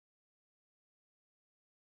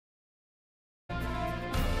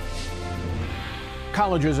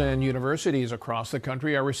Colleges and universities across the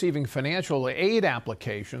country are receiving financial aid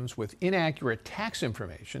applications with inaccurate tax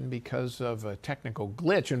information because of a technical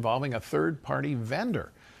glitch involving a third-party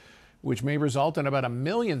vendor, which may result in about 1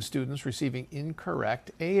 million students receiving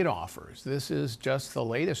incorrect aid offers. This is just the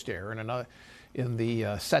latest error in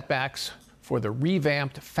the setbacks for the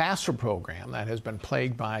revamped FAFSA program that has been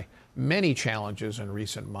plagued by many challenges in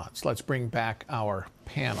recent months. Let's bring back our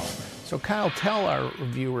panel. So Kyle, tell our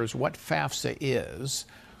viewers what FAFSA is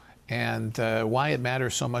and why it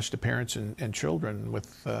matters so much to parents and children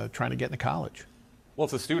with trying to get into college. Well,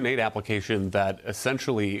 it's a student aid application that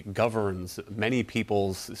essentially governs many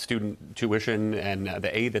people's student tuition and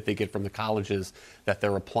the aid that they get from the colleges that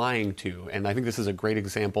they're applying to. And I think this is a great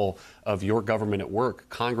example of your government at work.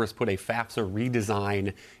 Congress put a FAFSA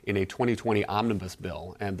redesign in a 2020 omnibus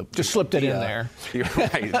bill. And just slipped it in there.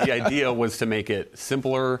 Right. The idea was to make it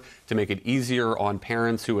simpler, to make it easier on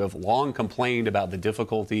parents who have long complained about the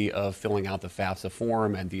difficulty of filling out the FAFSA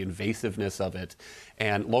form and the invasiveness of it.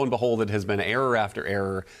 And lo and behold, it has been error after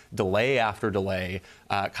error, delay after delay.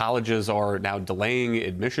 Colleges are now delaying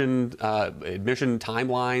admission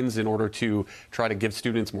timelines in order to try to give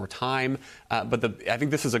students more time. But I think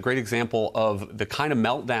this is a great example of the kind of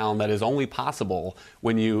meltdown that is only possible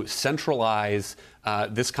when you centralize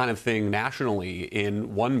this kind of thing nationally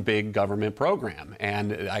in one big government program.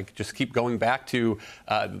 And I just keep going back to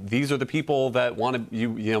these are the people that want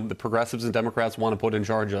to, the progressives and Democrats want to put in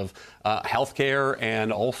charge of health care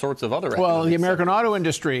and all sorts of other. Well, the American auto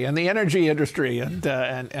industry and the energy industry and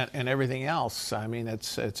everything else. I mean,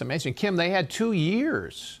 it's amazing. Kim, they had 2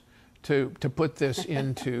 years to put this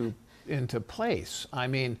into place. I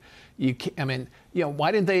mean,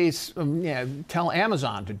 why didn't they tell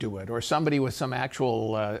Amazon to do it or somebody with some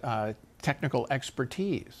actual technical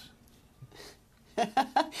expertise?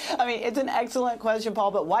 I mean, it's an excellent question,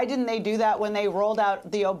 Paul, but why didn't they do that when they rolled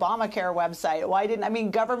out the Obamacare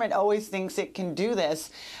website? Government always thinks it can do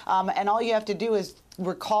this, and all you have to do is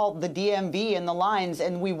recall the DMV and the lines,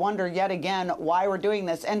 and we wonder yet again why we're doing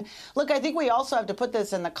this. And look, I think we also have to put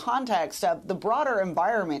this in the context of the broader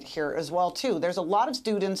environment here as well, too. There's a lot of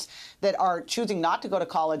students that are choosing not to go to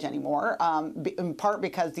college anymore, in part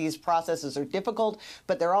because these processes are difficult,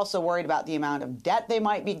 but they're also worried about the amount of debt they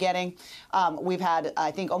might be getting. We've had, I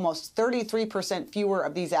think, almost 33% fewer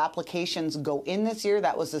of these applications go in this year.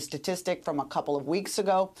 That was a statistic from a couple of weeks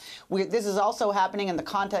ago. This is also happening in the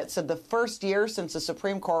context of the first year since the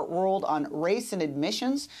Supreme Court ruled on race and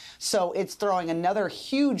admissions. So it's throwing another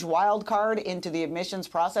huge wild card into the admissions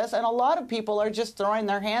process. And a lot of people are just throwing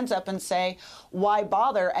their hands up and say, why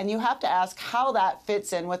bother? And you have to ask how that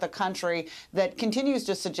fits in with a country that continues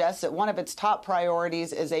to suggest that one of its top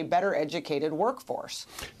priorities is a better educated workforce.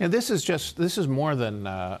 And this is more than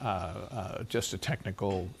just a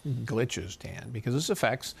technical glitches, Dan, because this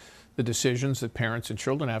affects the decisions that parents and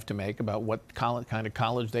children have to make about what kind of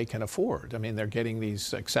college they can afford. I mean, they're getting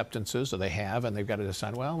these acceptances, or they have, and they've got to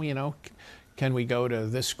decide, well, can we go to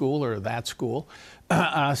this school or that school?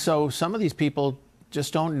 So some of these people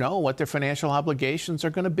just don't know what their financial obligations are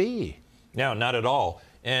going to be. No, not at all.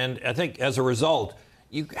 And I think as a result,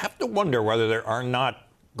 you have to wonder whether there are not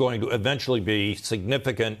going to eventually be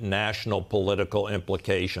significant national political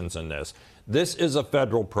implications in this. This is a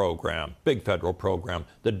federal program, big federal program.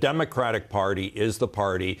 The Democratic Party is the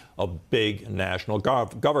party of big national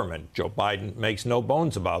government. Joe Biden makes no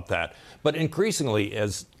bones about that. But increasingly,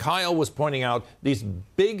 as Kyle was pointing out, these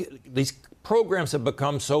programs have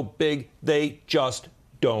become so big, they just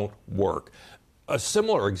don't work. A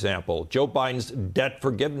similar example, Joe Biden's debt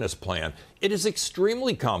forgiveness plan. It is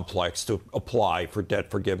extremely complex to apply for debt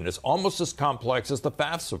forgiveness, almost as complex as the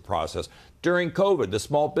FAFSA process. During COVID, the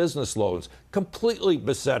small business loans, completely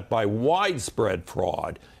beset by widespread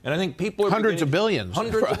fraud. And I think people are hundreds of billions.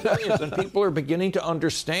 And people are beginning to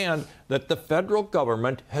understand that the federal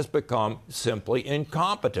government has become simply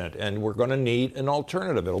incompetent, and we're going to need an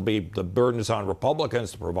alternative. It'll be the burden is on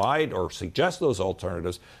Republicans to provide or suggest those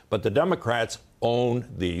alternatives, but the Democrats own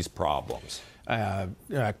these problems.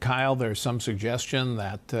 Kyle, there's some suggestion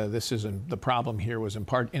that the problem here was in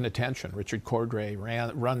part inattention. Richard Cordray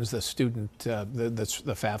runs the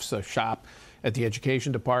the FAFSA shop at the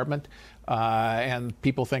Education Department, and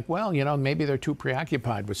people think, well, maybe they're too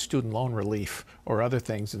preoccupied with student loan relief or other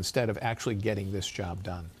things instead of actually getting this job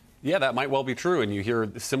done.